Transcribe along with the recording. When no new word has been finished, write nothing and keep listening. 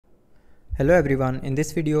Hello everyone, in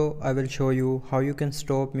this video I will show you how you can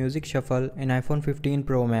stop music shuffle in iPhone 15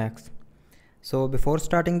 Pro Max. So before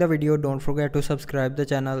starting the video, don't forget to subscribe the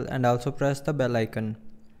channel and also press the bell icon.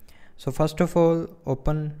 So first of all,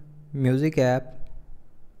 open music app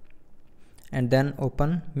and then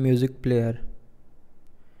open music player.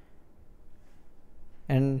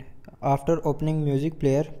 And after opening music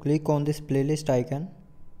player, click on this playlist icon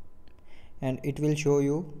and it will show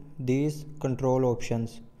you these control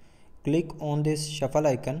options. Click on this shuffle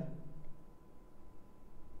icon.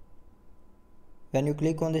 When you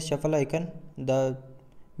click on this shuffle icon, the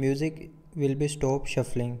music will be stop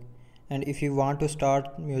shuffling, and if you want to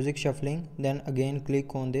start music shuffling, then again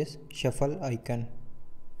click on this shuffle icon.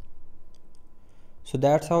 So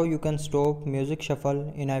that's how you can stop music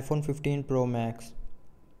shuffle in iPhone 15 Pro Max.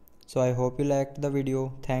 So I hope you liked the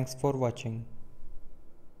video. Thanks for watching.